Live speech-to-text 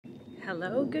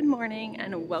Hello, good morning,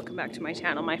 and welcome back to my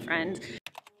channel, my friends.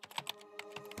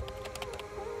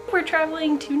 We're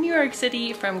traveling to New York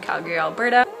City from Calgary,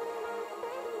 Alberta.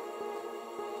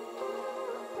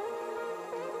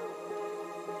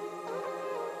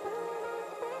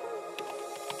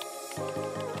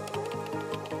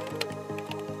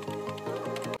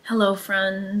 Hello,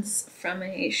 friends, from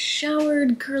a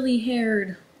showered,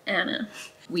 curly-haired Anna.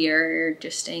 We are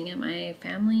just staying at my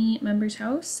family member's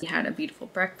house. We had a beautiful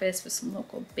breakfast with some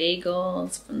local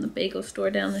bagels from the bagel store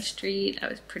down the street. I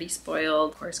was pretty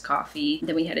spoiled. Of course, coffee.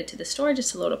 Then we headed to the store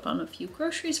just to load up on a few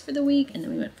groceries for the week, and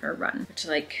then we went for a run, which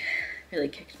really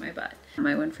kicked my butt.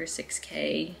 I went for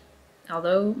 6K,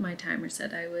 although my timer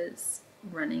said I was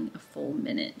running a full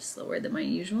minute slower than my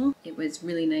usual. It was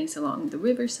really nice along the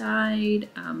riverside.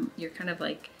 You're kind of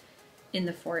like in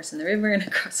the forest and the river, and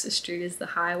across the street is the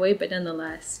highway, but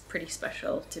nonetheless pretty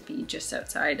special to be just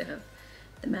outside of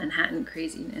the Manhattan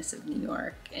craziness of New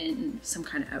York in some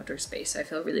kind of outdoor space. So I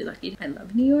feel really lucky. I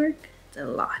love New York. It's a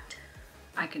lot.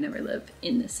 I could never live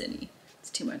in the city. It's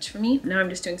too much for me. Now I'm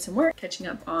just doing some work, catching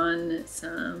up on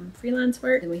some freelance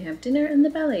work, and we have dinner and the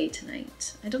ballet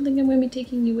tonight. I don't think I'm going to be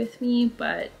taking you with me,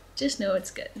 but just know it's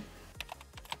good.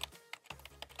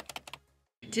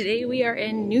 Today we are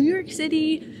in New York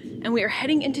City and we are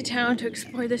heading into town to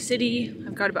explore the city.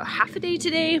 I've got about half a day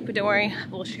today, but don't worry,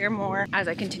 we'll share more as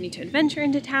I continue to adventure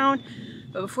into town.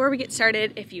 But before we get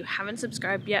started, if you haven't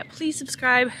subscribed yet, please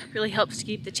subscribe. It really helps to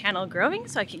keep the channel growing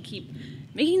so I can keep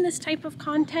making this type of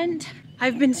content.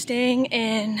 I've been staying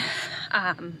in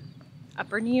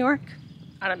Upper New York.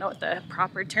 I don't know what the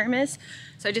proper term is.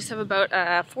 So I just have about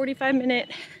a 45-minute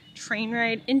train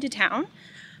ride into town.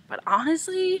 But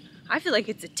honestly, I feel like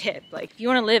it's a tip. Like if you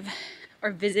want to live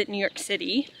or visit New York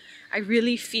City, I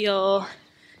really feel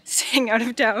staying out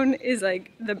of town is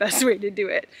like the best way to do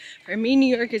it. For me,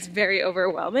 New York is very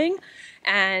overwhelming,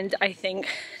 and I think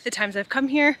the times I've come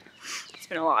here, it's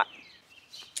been a lot.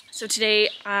 So today,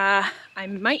 I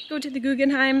might go to the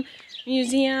Guggenheim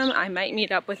Museum. I might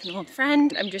meet up with an old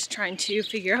friend. I'm just trying to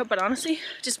figure out, but honestly,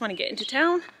 I just want to get into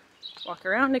town, walk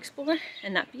around, explore,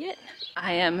 and that be it.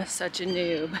 I am such a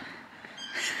noob.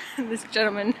 This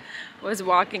gentleman was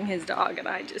walking his dog and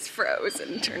I just froze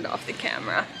and turned off the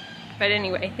camera. But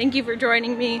anyway, thank you for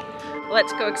joining me.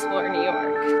 Let's go explore New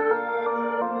York.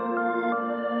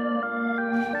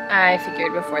 I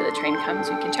figured before the train comes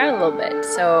we can chat a little bit.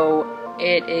 So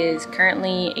it is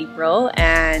currently April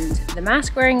and the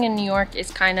mask wearing in New York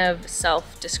is kind of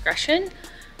self-discretion.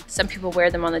 Some people wear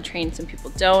them on the train, some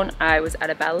people don't. I was at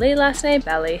a ballet last night,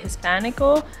 Ballet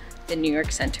Hispanico, the New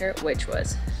York Center, which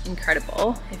was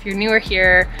incredible. If you're newer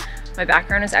here, my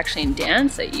background is actually in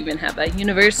dance. I even have a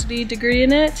university degree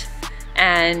in it.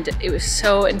 And it was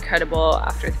so incredible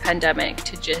after the pandemic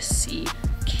to just see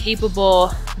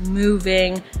capable,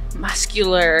 moving,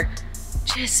 muscular,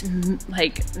 just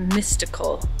like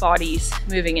mystical bodies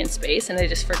moving in space, and I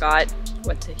just forgot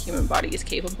what the human body is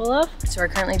capable of. So we're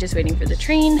currently just waiting for the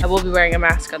train. I will be wearing a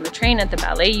mask on the train. At the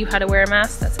ballet you had to wear a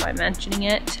mask, that's why I'm mentioning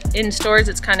it. In stores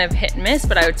it's kind of hit and miss,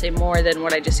 but I would say more than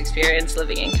what I just experienced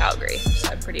living in Calgary. So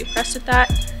I'm pretty impressed with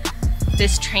that.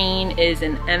 This train is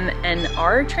an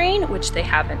MNR train, which they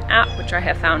have an app which I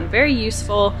have found very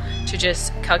useful to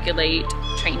just calculate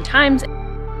train times.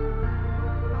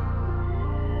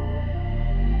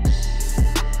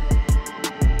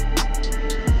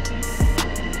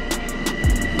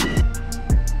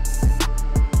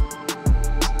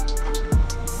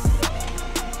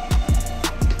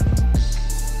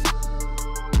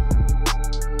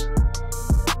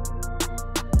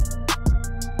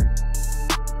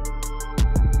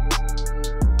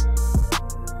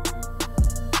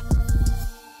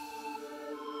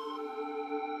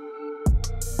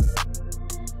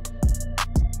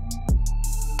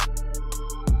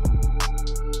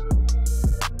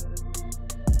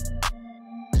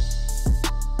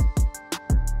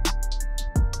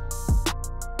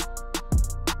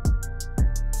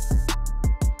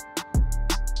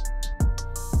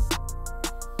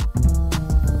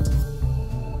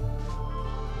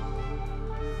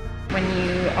 When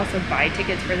you also buy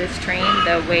tickets for this train,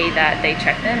 the way that they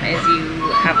check them is you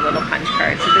have a little punch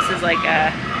card. So this is like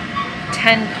a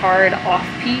 10 card off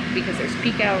peak because there's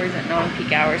peak hours and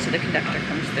non-peak hours. So the conductor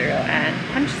comes through and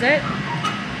punches it,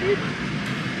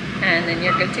 and then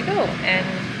you're good to go and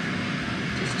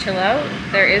just chill out.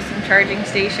 There is some charging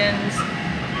stations.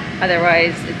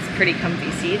 Otherwise, it's pretty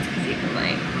comfy seats because you can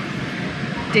like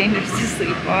dangerous to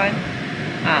sleep on.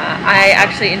 I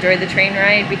actually enjoy the train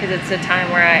ride because it's a time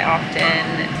where I often,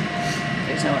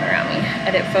 there's no one around me,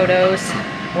 edit photos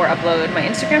or upload my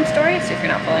Instagram story. So if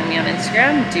you're not following me on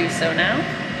Instagram, do so now.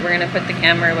 We're gonna put the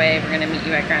camera away, we're gonna meet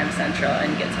you at Grand Central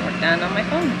and get some work done on my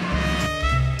phone.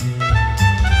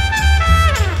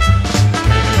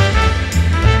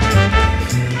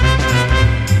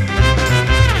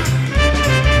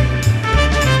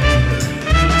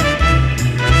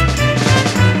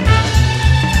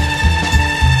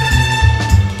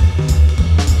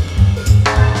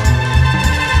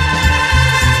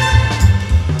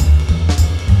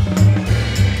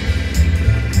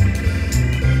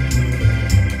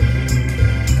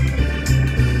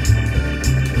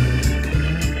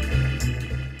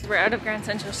 We're out of Grand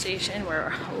Central Station.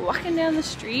 We're walking down the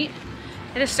street.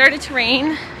 It has started to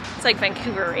rain. It's like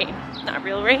Vancouver rain, not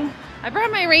real rain. I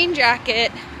brought my rain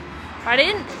jacket, but I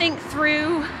didn't think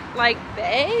through like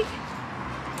bag.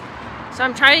 So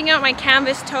I'm trying out my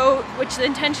canvas tote, which the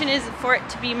intention is for it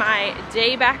to be my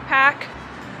day backpack.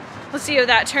 We'll see how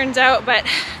that turns out, but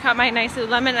got my nice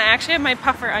Lululemon. And I actually have my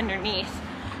puffer underneath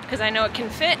because I know it can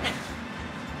fit.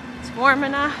 It's warm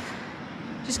enough.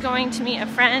 Just going to meet a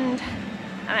friend.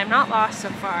 And I'm not lost so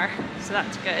far, so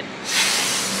that's good.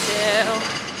 So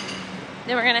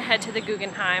then we're gonna head to the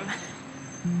Guggenheim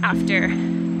after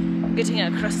getting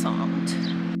a croissant.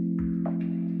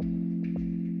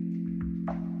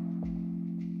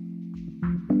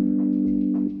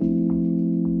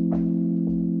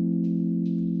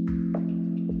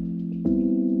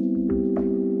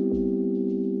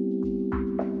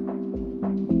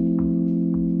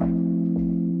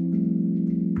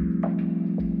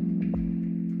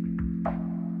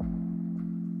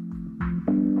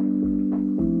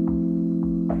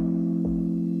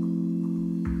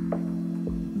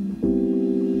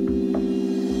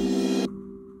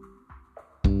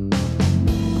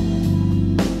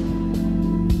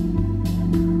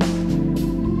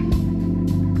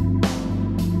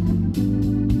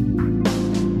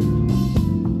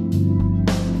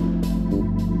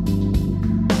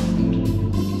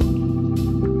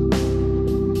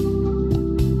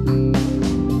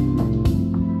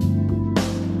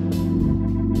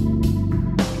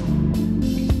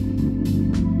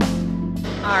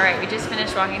 Alright, we just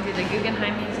finished walking through the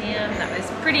Guggenheim Museum. That was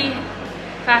pretty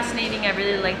fascinating. I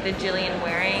really like the Gillian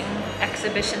Waring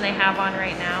exhibition they have on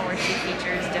right now, where she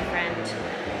features different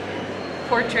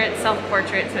portraits,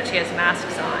 self-portraits, but she has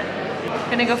masks on. I'm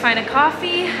gonna go find a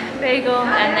coffee, bagel,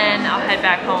 and then I'll head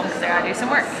back home because I gotta do some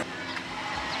work.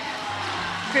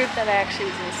 Proof that I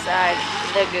actually was inside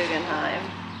the Guggenheim.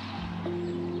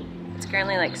 It's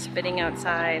currently like spitting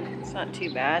outside. It's not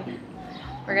too bad.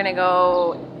 We're gonna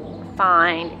go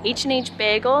find H&H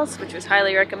Bagels, which was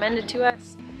highly recommended to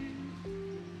us.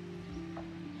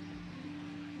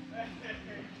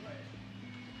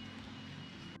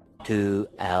 Two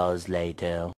hours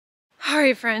later.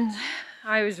 Alright friends,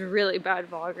 I was a really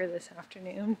bad vlogger this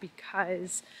afternoon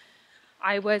because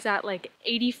I was at like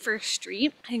 81st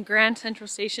Street and Grand Central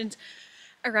Station's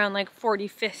around like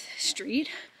 45th Street.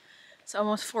 It's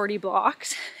almost 40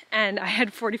 blocks and I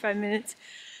had 45 minutes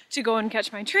to go and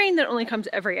catch my train that only comes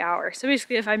every hour. So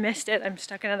basically if I missed it, I'm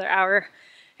stuck another hour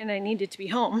and I needed to be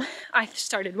home. I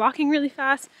started walking really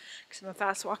fast because I'm a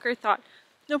fast walker. Thought,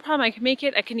 no problem, I can make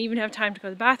it. I can even have time to go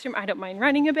to the bathroom. I don't mind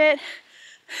running a bit.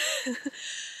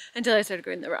 Until I started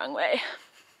going the wrong way.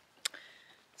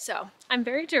 So I'm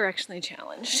very directionally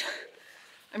challenged.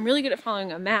 I'm really good at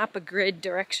following a map, a grid,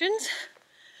 directions.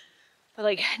 But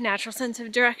like natural sense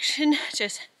of direction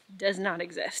just does not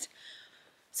exist.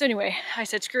 So anyway, I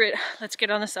said, screw it, let's get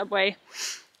on the subway.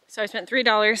 So I spent $3,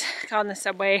 got on the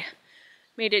subway,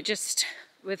 made it just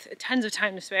with tons of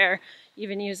time to spare,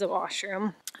 even use the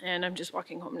washroom. And I'm just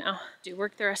walking home now. Do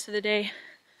work the rest of the day,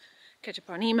 catch up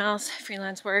on emails,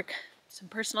 freelance work, some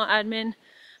personal admin.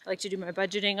 I like to do my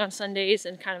budgeting on Sundays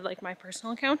and kind of like my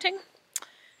personal accounting.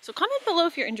 So comment below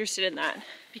if you're interested in that,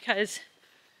 because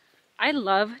I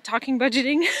love talking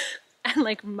budgeting and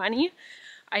like money.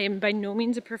 I am by no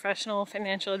means a professional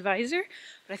financial advisor,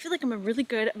 but I feel like I'm a really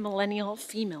good millennial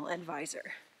female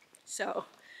advisor. So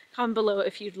comment below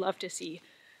if you'd love to see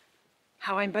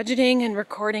how I'm budgeting and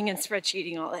recording and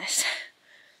spreadsheeting all this.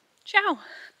 Ciao.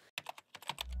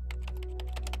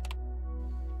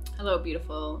 Hello,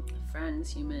 beautiful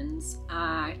friends, humans.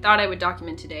 I thought I would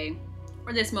document today,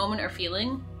 or this moment or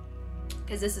feeling,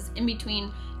 because this is in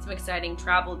between some exciting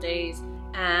travel days.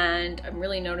 And I'm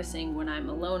really noticing when I'm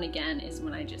alone again is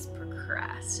when I just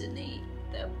procrastinate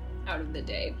out of the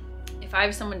day. If I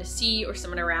have someone to see or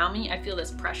someone around me, I feel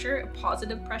this pressure, a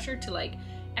positive pressure to like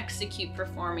execute,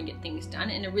 perform, and get things done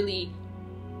in a really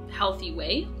healthy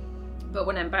way. But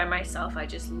when I'm by myself, I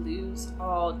just lose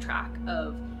all track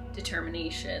of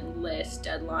determination, lists,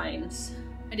 deadlines,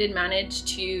 I did manage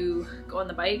to go on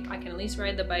the bike. I can at least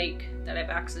ride the bike that I have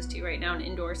access to right now, an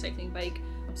indoor cycling bike.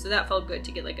 So that felt good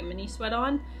to get like a mini sweat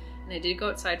on. And I did go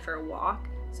outside for a walk.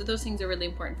 So those things are really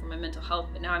important for my mental health,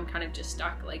 but now I'm kind of just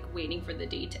stuck like waiting for the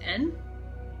day to end.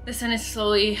 The sun is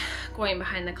slowly going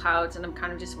behind the clouds and I'm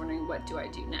kind of just wondering, what do I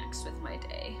do next with my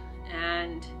day?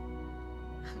 And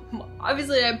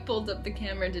obviously I pulled up the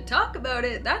camera to talk about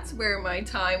it. That's where my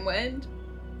time went.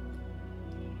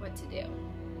 What to do?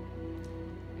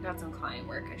 I got some client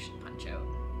work I should punch out.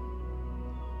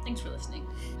 Thanks for listening.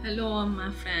 Hello,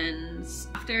 my friends.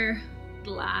 After the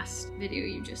last video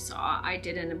you just saw, I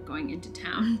did end up going into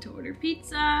town to order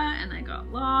pizza and I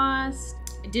got lost.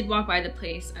 I did walk by the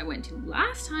place I went to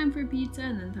last time for pizza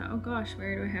and then thought, oh gosh,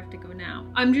 where do I have to go now?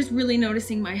 I'm just really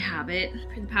noticing my habit.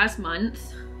 For the past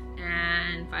month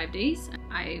and 5 days,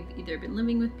 I've either been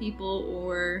living with people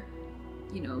or,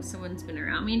 you know, someone's been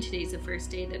around me, and today's the first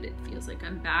day that it feels like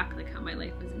I'm back, like how my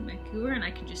life was in Vancouver, and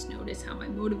I can just notice how my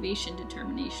motivation,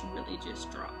 determination really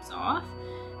just drops off.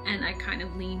 And I kind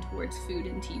of lean towards food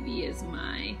and TV as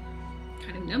my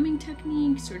kind of numbing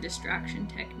techniques or distraction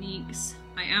techniques.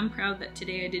 I am proud that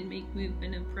today I did make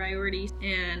movement a priority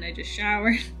and I just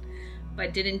showered,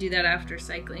 but didn't do that after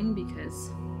cycling because,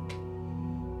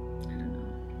 I don't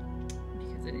know,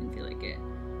 because I didn't feel like it.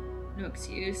 No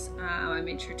excuse. I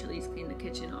made sure to at least clean the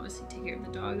kitchen, obviously take care of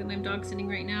the dog that I'm dog sitting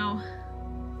right now.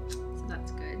 So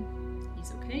that's good.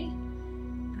 He's okay.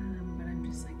 But I'm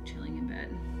just like chilling in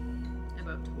bed.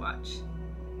 About to watch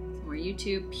some more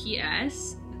YouTube.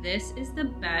 P.S. This is the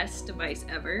best device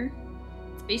ever.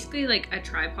 It's basically like a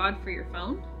tripod for your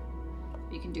phone.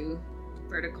 You can do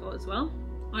vertical as well.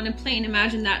 On a plane,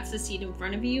 imagine that's the seat in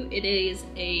front of you. It is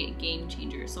a game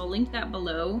changer. So I'll link that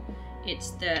below.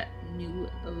 It's the new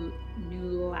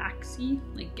Laxi,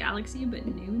 like Galaxy, but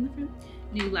new in the front.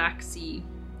 New Laxi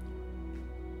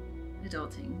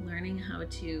adulting, learning how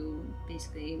to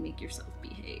basically make yourself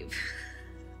behave.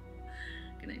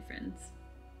 Good night, friends.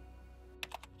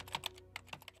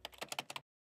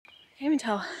 Can't even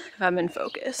tell if I'm in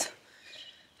focus.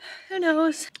 Who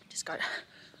knows? Just gotta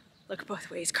look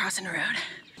both ways crossing the road.